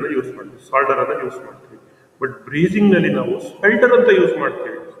material ಅನ್ನ ಯೂಸ್ ಮಾಡ್ತೀವಿ, ಸಾಲ್ಡರ್ ಅನ್ನ ಯೂಸ್ ಮಾಡ್ತೀವಿ. ಬಟ್ ಬ್ರೇಜಿಂಗ್ ನಲ್ಲಿ ನಾವು ಸ್ಪೆಲ್ಟರ್ ಅಂತ ಯೂಸ್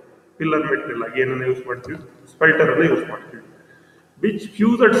ಮಾಡ್ತೀವಿ. ಪಿಲ್ಲರ್ ಮೆಟೀರಿಯಲ್ ಆಗಿ ಏನನ್ನ ಯೂಸ್ ಮಾಡ್ತೀವಿ? ಸ್ಪೆಲ್ಟರ್ ಅನ್ನ ಯೂಸ್ ಮಾಡ್ತೀವಿ. Which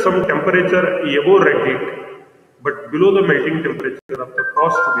fuse at some temperature above red heat but below the melting temperature of the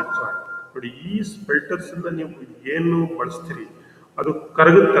cost which joint. ನೋಡಿ, ಈ ಸ್ಪೆಲ್ಟರ್ಸ್ ಇಂದ ನೀವು ಏನು ಬಳಸ್ತೀರಿ ಅದು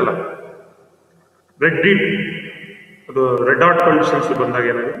ಕರಗುತ್ತಲ್ಲ, ರೆಡ್ ಹೀಟ್, ಅದು ರೆಡ್ ಹಾಟ್ ಕಂಡೀಷನ್ಸ್ ಬಂದಾಗ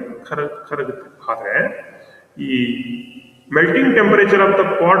ಏನಾಗುತ್ತೆ, ಕರಗುತ್ತೆ. ಆದ್ರೆ ಈ melting temperature of the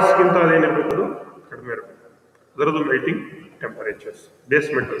pats ಗಿಂತ ಅದೇನಿರ್ಬೇಕು, ಅದು ಕಡಿಮೆ ಇರಬೇಕು. ಅದರದ್ದು ಮೆಲ್ಟಿಂಗ್ ಟೆಂಪರೇಚರ್ಸ್ ಬೇಸ್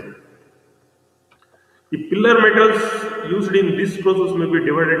ಮೆಟಲ್. ಈ pillar metals used in this process may be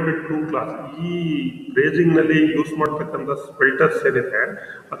divided to 2 class. ಈ ಬ್ರೇಜಿಂಗ್ ನಲ್ಲಿ ಯೂಸ್ ಮಾಡ್ತಕ್ಕಂಥ ಸ್ಪೆಲ್ಟರ್ಸ್ ಏನಿದೆ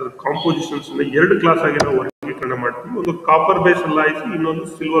ಅದರ ಕಾಂಪೋಸಿಷನ್ಸ್ 2 ಕ್ಲಾಸ್ ಆಗಿ ನಾವು ವರ್ಗೀಕರಣ ಮಾಡ್ತೀವಿ. ಒಂದು ಕಾಪರ್ ಬೇಸ್ ಅಲಾಯ್ಸ್, ಇನ್ನೊಂದು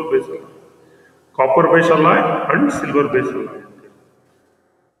silver base alloy. Copper base alloy and silver base alloy.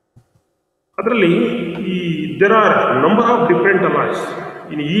 ಅದರಲ್ಲಿ ಈ there are number of different alloys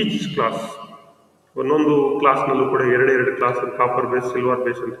in each class. ಒಂದೊಂದು ಕ್ಲಾಸ್ ನಲ್ಲೂ ಕೂಡ 2 class, copper base, silver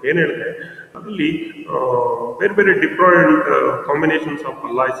base ಅಂತ ಏನ್ ಹೇಳಿದೆ, ಅದರಲ್ಲಿ ಬೇರೆ ಬೇರೆ ಡಿಫರೆಂಟ್ ಕಾಂಬಿನೇಷನ್ಸ್ ಆಫ್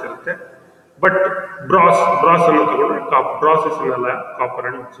ಅಲಾಯ್ಸ್ ಇರುತ್ತೆ. ಬಟ್ ಬ್ರಾಸ್ ಅನ್ನು ತಗೊಂಡ್ರೆ brass is in alloy copper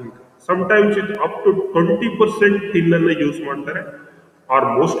and zinc. Sometimes it up to 20% tin ಅನ್ನ ಯೂಸ್ ಮಾಡ್ತಾರೆ, are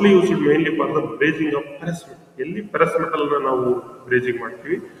mostly used mainly for the ಬ್ರೇಜಿಂಗ್ of ferrous metal. ಎಲ್ಲಿ ಫೆರಸ್ ಮೆಟಲ್ ಅನ್ನ ನಾವು ಬ್ರೇಜಿಂಗ್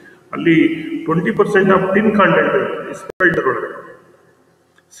ಮಾಡ್ತೀವಿ ಅಲ್ಲಿ 20% ಆಫ್ ಟಿನ್ ಕಾಂಟೆಂಟ್ ಇರುತ್ತೆ ಸ್ಪೆಲ್ಟರ್ ಒಳಗಡೆ.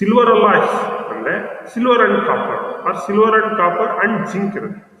 ಸಿಲ್ವರ್ ಅಲಾಯ್ಸ್ ಅಂದ್ರೆ silver and copper, R silver and copper and zinc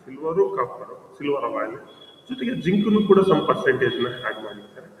ಇರುತ್ತೆ. ಸಿಲ್ವರು ಕಾಪರ್, ಸಿಲ್ವರ್ ಅಲಾಯ್ ಜೊತೆಗೆ ಜಿಂಕ್ನು ಕೂಡ ಸಮ್ ಪರ್ಸೆಂಟೇಜ್ ನ ಆಡ್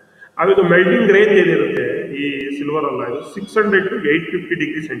ಮಾಡಿರ್ತಾರೆ. ಆವಾಗ ಮೆಲ್ಟಿಂಗ್ ರೇಂಜ್ ಏನಿರುತ್ತೆ ಈ silver alloy 600 to 850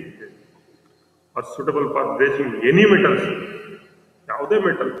 degree centigrade R suitable for ಬ್ರೇಜಿಂಗ್ any metals. ಯಾವುದೇ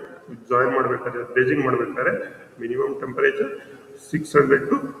ಮೆಟಲ್ ಜಾಯಿನ್ ಮಾಡಬೇಕಾದ್ರೆ, ಬ್ರೇಜಿಂಗ್ ಮಾಡಬೇಕಾದ್ರೆ ಮಿನಿಮಮ್ ಟೆಂಪರೇಚರ್ 600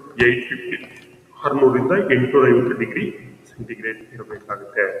 to 850, 600 ಇಂದ 850 ಡಿಗ್ರಿ ಸೆಂಟಿಗ್ರೇಡ್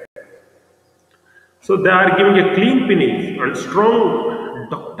ಇರಬೇಕಾಗುತ್ತೆ. So they are giving a clean finish and strong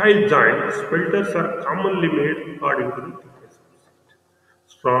ductile joint. Spelters are commonly made according to the thickness.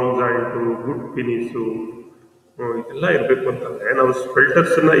 Strong joint, good finish, ಇದೆಲ್ಲ ಇರಬೇಕು ಅಂತಂದ್ರೆ ನಾವು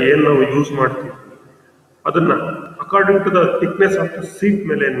ಸ್ಪೆಲ್ಟರ್ಸ್ ಅನ್ನ ಏನ್ ನಾವು ಯೂಸ್ ಮಾಡ್ತೀವಿ ಅದನ್ನ according to the thickness of the seat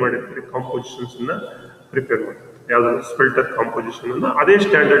ಮೇಲೆ ಏನ್ ಮಾಡಿರ್ತೀವಿ ಕಾಂಪೋಸಿಷನ್ಸ್ ಅನ್ನ ಪ್ರಿಪೇರ್ ಮಾಡ್ತೀವಿ. ಯಾವ್ದಾದ್ರು ಸ್ಪೆಲ್ಟರ್ ಕಾಂಪೋಸಿಷನ್ ಅನ್ನ ಅದೇ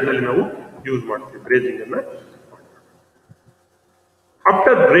ಸ್ಟ್ಯಾಂಡರ್ಡ್ ನಲ್ಲಿ ನಾವು ಯೂಸ್ ಮಾಡ್ತೀವಿ ಬ್ರೇಜಿಂಗ್ ಅನ್ನ.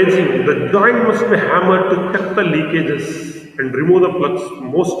 After brazing, the joint must be hammered to cut the leakages and remove the flux.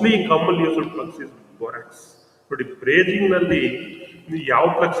 Mostly commonly used flux is borax. But brazing ನಲ್ಲಿ ನೀವು ಯಾವ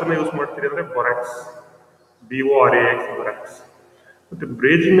ಫ್ಲಕ್ಸ್ ಅನ್ನ ಯೂಸ್ ಮಾಡ್ತೀರಿ ಅಂದ್ರೆ ಬೊರಾಕ್ಸ್, BORAX ಬೊರಾಕ್ಸ್. ಮತ್ತೆ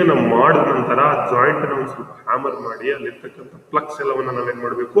ಬ್ರೇಜಿಂಗ್ ಅನ್ನ ಮಾಡಿದ ನಂತರ ಜಾಯಿಂಟ್ ಅನ್ನ ಒಂದು ಸ್ವಲ್ಪ ಹ್ಯಾಮರ್ ಮಾಡಿ ಅಲ್ಲಿರ್ತಕ್ಕಂಥ ಫ್ಲಕ್ಸ್ ಎಲ್ಲವನ್ನ ನಾವೇನ್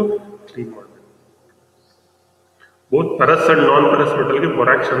ಮಾಡಬೇಕು, ಕ್ಲೀನ್ ಮಾಡಬೇಕು. Both ferrous and non ferrous ಮೆಟಲ್ಗೆ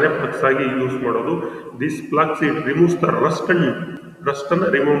borax ಅನ್ನೇ ಫ್ಲಕ್ಸ್ ಆಗಿ ಯೂಸ್ ಮಾಡೋದು. This flux it removes the Rust ಅನ್ನ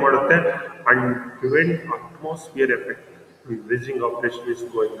ರಿಮೂವ್ ಮಾಡುತ್ತೆ and prevent atmosphere effect. ಬ್ರೇಜಿಂಗ್ operation is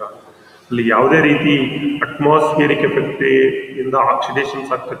going on. ಅಲ್ಲಿ ಯಾವುದೇ ರೀತಿ ಅಟ್ಮಾಸ್ಫಿಯರಿಕ್ ಎಫೆಕ್ಟ್ ಇಂದ ಆಕ್ಸಿಡೇಷನ್ಸ್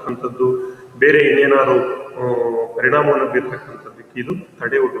ಆಗ್ತಕ್ಕಂಥದ್ದು, ಬೇರೆ ಇನ್ನೇನಾದ್ರು ಪರಿಣಾಮವನ್ನು ಬೀರ್ತಕ್ಕಂಥದ್ದಕ್ಕೆ ಇದು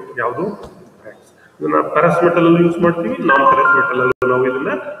ತಡೆ ಒಡ್ಡುತ್ತೆ. ಯಾವುದು ಇದನ್ನ ಪೆರಸ್ ಮೆಟಲ್ ಅಲ್ಲಿ ಯೂಸ್ ಮಾಡ್ತೀವಿ, ನಾನ್ ಪೆರಸ್ ಮೆಟಲ್ ಅಲ್ಲಿ ನಾವು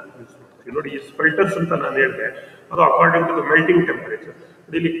ಇದನ್ನ ಯೂಸ್ ಮಾಡ್ತೀವಿ. ನೋಡಿ, ಈ ಸ್ಪೆಲ್ಟರ್ಸ್ ಅಂತ ನಾನು ಹೇಳಿದೆ, ಅದು according to the melting temperature.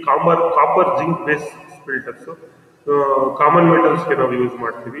 ಇಲ್ಲಿ ಕಾಪರ್ ಜಿಂಕ್ ಬೇಸ್ ಸ್ಪೆಲ್ಟರ್ಸ್. ಕಾಮನ್ ಮೆಟಲ್ಸ್ಗೆ ನಾವು ಯೂಸ್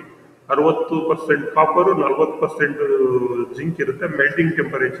ಮಾಡ್ತೀವಿ. 60% ಕಾಪರ್, 40% ಜಿಂಕ್ ಇರುತ್ತೆ. Melting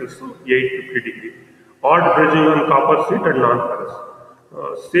temperatures 850 degree. Add ಬ್ರೇಜಿಂಗ್ on copper seat and non ferrous.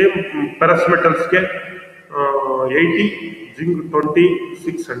 Same ferrous ಮೆಟಲ್ಸ್ಗೆ 80, zinc 20,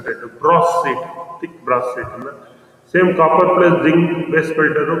 600. Brass seat, thick brass seat ಅನ್ನ same copper plus zinc base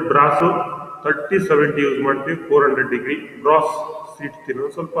ಸ್ಪೆಲ್ಟರ್. Brass 30-70 use ಮಾಡ್ತೀವಿ, 400 degree. Brass seat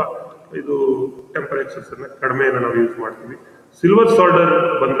ಸ್ವಲ್ಪ ಇದು temperatures ಅನ್ನ ಕಡಿಮೆಯನ್ನು ನಾವು use ಮಾಡ್ತೀವಿ. Silver solder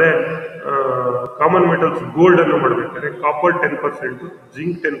ಬಂದ್ರೆ common metals gold ಅನ್ನು ಮಾಡಬೇಕಾದ್ರೆ ಕಾಪರ್ 10%,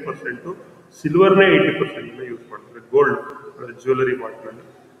 ಜಿಂಕ್ 10%, ಸಿಲ್ವರ್ನೇ 80% ಯೂಸ್ ಮಾಡ್ತೀವಿ ಗೋಲ್ಡ್ ಅಂದ್ರೆ ಜ್ಯುವೆಲರಿ ಮಾರ್ಟ್ನಲ್ಲಿ.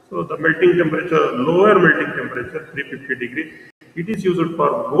 So the melting temperature, lower melting temperature 350 degree. It is used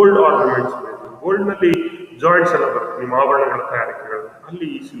for gold ornaments. Gold ನಲ್ಲಿ ಜಾಯಿಂಟ್ಸ್ ಎಲ್ಲ ಬರುತ್ತೆ, ನಿಮ್ಮ ಆಭರಣಗಳ ತಯಾರಿಕೆಗಳು, ಅಲ್ಲಿ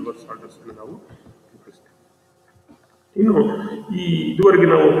ಈ ಸಿಲ್ವರ್ ಸಾಲ್ಡರ್ಸ್ ನಾವು ಉಪಯೋಗಿಸ್ತೇವೆ. ಇನ್ನು ಇದುವರೆಗೆ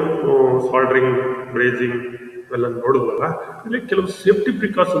ನಾವು ಸಾಲ್ಡರಿಂಗ್, ಬ್ರೇಜಿಂಗ್ ಇವೆಲ್ಲ ನೋಡಿದ್ವಲ್ಲ, ಇಲ್ಲಿ ಕೆಲವು ಸೇಫ್ಟಿ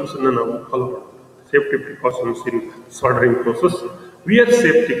ಪ್ರಿಕಾಷನ್ಸ್ ಅನ್ನ ನಾವು ಫಾಲೋ ಮಾಡ್ತೀವಿ. Safety precautions in soldering process. Wear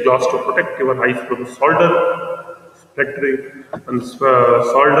safety glass to protect your eyes from solder, ಸ್ಪ್ಲಟರಿಂಗ್ and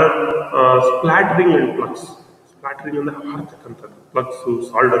ಸ್ಪ್ಲಾಟರಿಂಗ್ and flux. ಸ್ಪ್ಲಾಟರಿಂಗ್ ಅಂದ್ರೆ ಹಾರ್ತಕ್ಕಂಥದ್ದು, ಫ್ಲಕ್ಸ್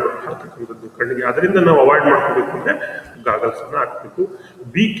ಸಾಲ್ಡರ್ ಹಾರ್ತಕ್ಕಂಥದ್ದು ಕಣ್ಣಿಗೆ. ಅದರಿಂದ ನಾವು ಅವಾಯ್ಡ್ ಮಾಡ್ಕೋಬೇಕು ಅಂದ್ರೆ ಗಾಗಲ್ಸ್ ಅನ್ನ ಹಾಕಬೇಕು.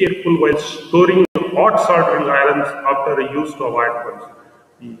 Be careful while storing hot soldering irons after use to avoid burns.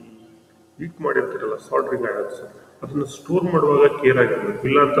 ಈ heat ಮಾಡಿರ್ತೀರಲ್ಲ soldering irons, ಅದನ್ನ ಸ್ಟೋರ್ ಮಾಡುವಾಗ ಕೇರ್ ಆಗಿರ್ಬೇಕು.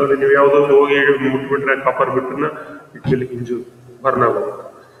 ಇಲ್ಲ ಅಂತಂದ್ರೆ ನೀವು ಯಾವ್ದಾದ್ರು ಹೋಗಿ ಮುಟ್ಬಿಟ್ರೆ copper ಬಿಟ್ಟನ್ನ it will injure, burn ಆಗುತ್ತೆ.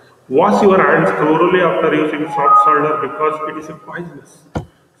 Wash your hands ಥೋರೋಲಿ after using soft solder because it is A poisonous.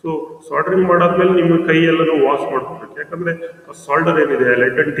 So soldering ಮಾಡಾದ್ಮೇಲೆ ನಿಮ್ಮ ಕೈ ಎಲ್ಲನೂ ವಾಶ್ ಮಾಡ್ಕೋಬೇಕು. ಯಾಕಂದ್ರೆ ಸಾಲ್ಡರ್ ಏನಿದೆ,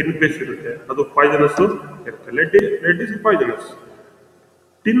 ಲೆಡ್ ಅಂಡ್ ಟಿನ್ ಬೇಸ್ ಇರುತ್ತೆ, ಅದು ಪಾಯ್ಸನಸ್ ಇರುತ್ತೆ. LED is poisonous.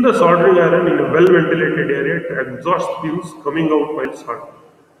 Tin the soldering iron in well ventilated area to exhaust fumes coming out while soldering.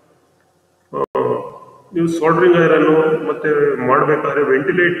 ನೀವು ಸಾಲ್ಡರಿಂಗ್ ಐರನ್ ಮತ್ತೆ ಮಾಡಬೇಕಾದ್ರೆ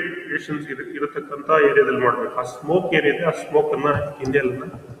ವೆಂಟಿಲೇಷನ್ಸ್ ಇರತಕ್ಕಂಥ ಏರಿಯಾದಲ್ಲಿ ಮಾಡಬೇಕು. ಆ ಸ್ಮೋಕ್ ಏನಿದೆ, ಆ ಸ್ಮೋಕ್ ಅನ್ನ ಇನ್ಹೇಲ್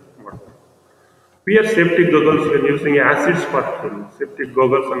ಮಾಡಬೇಕು. Pear safety goggles when using acids for cleaning. Safety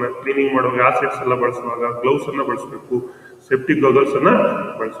goggles ಅನ್ನ ಕ್ಲೀನಿಂಗ್ ಮಾಡುವಾಗ, ಆಸಿಡ್ಸ್ ಎಲ್ಲ ಬಳಸುವಾಗ ಗ್ಲೌಸ್ ಅನ್ನ ಬಳಸಬೇಕು, ಸೇಫ್ಟಿ ಗಾಗಲ್ಸ್ ಅನ್ನ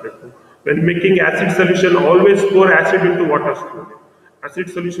ಬಳಸಬೇಕು. When making acid solution always four acid into water store.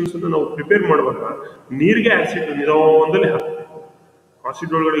 Acid solutions ಅನ್ನು ನಾವು ಪ್ರಿಪೇರ್ ಮಾಡುವಾಗ ನೀರಿಗೆ ಆಸಿಡ್ ನಿಧಾನದಲ್ಲಿ ಹಾಕಬೇಕು.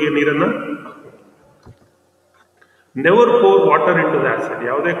 ಆಸಿಡ್ ಒಳಗಡೆಗೆ ನೀರನ್ನ never four water into the acid.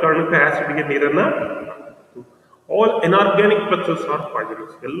 ಯಾವುದೇ ಕಾರಣಕ್ಕೆ ಆಸಿಡ್ಗೆ ನೀರನ್ನ. All inorganic fluxes R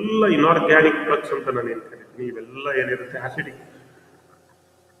poisonous. ಎಲ್ಲ ಇನ್ಆರ್ಗ್ಯಾನಿಕ್ ಫ್ಲಕ್ಸ್ ಅಂತ ನಾನು ಏನ್ ಕರಿತೀನಿ, ಇವೆಲ್ಲ ಏನಿರುತ್ತೆ ಆಸಿಡ್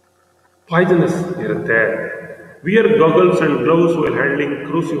ಪಾಯ್ಸನಸ್ ಇರುತ್ತೆ. Wear goggles and gloves while handling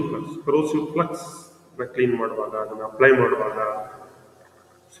ಕ್ರೋಸಿವ್ flux. ಕ್ರೋಸಿವ್ flux clean ಮಾಡುವಾಗ, ಅದನ್ನ ಅಪ್ಲೈ ಮಾಡುವಾಗ,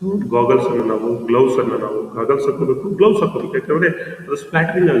 ಸೊ ಗಾಗಲ್ಸ್ ಅನ್ನು ನಾವು, ಗ್ಲೌಸ್ ಅನ್ನು ನಾವು, ಗಾಗಲ್ಸ್ ಹಾಕೋಬೇಕು, ಗ್ಲೌಸ್ ಹಾಕೋಬೇಕು. ಯಾಕಂದ್ರೆ ಅದು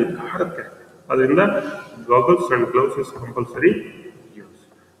ಸ್ಪ್ಲಾಟರಿಂಗ್ ಆಗುತ್ತೆ, ಹಾರುತ್ತೆ. ಅದರಿಂದ goggles and gloves is compulsory use.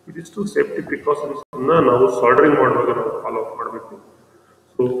 ಇದಿಷ್ಟು ಸೇಫ್ಟಿ ಪ್ರಿಕಾಷನ್ಸ್ ಅನ್ನ ನಾವು ಸಾಲ್ಡರಿಂಗ್ ಮಾಡುವಾಗ ನಾವು ಫಾಲೋ ಮಾಡಬೇಕು.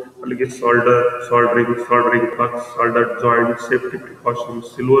 ಸೊ ಅಲ್ಲಿಗೆ soldering, flux, ಸಾಲ್ಡರ್ಡ್ joint, safety precautions,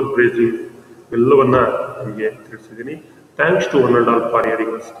 silver ಬ್ರೇಜಿಂಗ್ ಎಲ್ಲವನ್ನ ನಿಮಗೆ ತಿಳಿಸಿದ್ದೀನಿ. Thanks to one and all for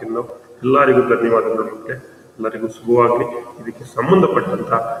hearing us till now. ಎಲ್ಲರಿಗೂ ಧನ್ಯವಾದಗಳು ಮಕ್ಕಳೇ. ಎಲ್ಲರಿಗೂ ಶುಭವಾಗಲಿ. ಇದಕ್ಕೆ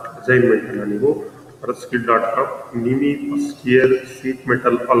ಸಂಬಂಧಪಟ್ಟಂತ ಅಸೈನ್ಮೆಂಟ್ ಅನ್ನ ನೀವು paraskill.com ನಿಮಿ first year sheet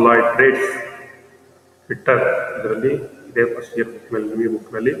metal alloy trades fitter ಇದರಲ್ಲಿ ಇದೇ ಫಸ್ಟ್ ಇಯರ್ ಬುಕ್ನಲ್ಲಿ, ನಿಮಿ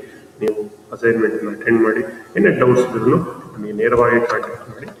ಬುಕ್ನಲ್ಲಿ ನೀವು ಅಸೈನ್ಮೆಂಟ್ ಅನ್ನು ಅಟೆಂಡ್ ಮಾಡಿ. ಏನೇ ಡೌಟ್ಸ್ ಇದ್ರೂ ನನಗೆ ನೇರವಾಗಿ ಕಾಂಟ್ಯಾಕ್ಟ್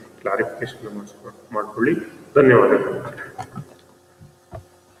ಮಾಡಿ ಕ್ಲಾರಿಫಿಕೇಶನ್ ಮಾಡ್ಕೊಳ್ಳಿ. ಧನ್ಯವಾದಗಳು.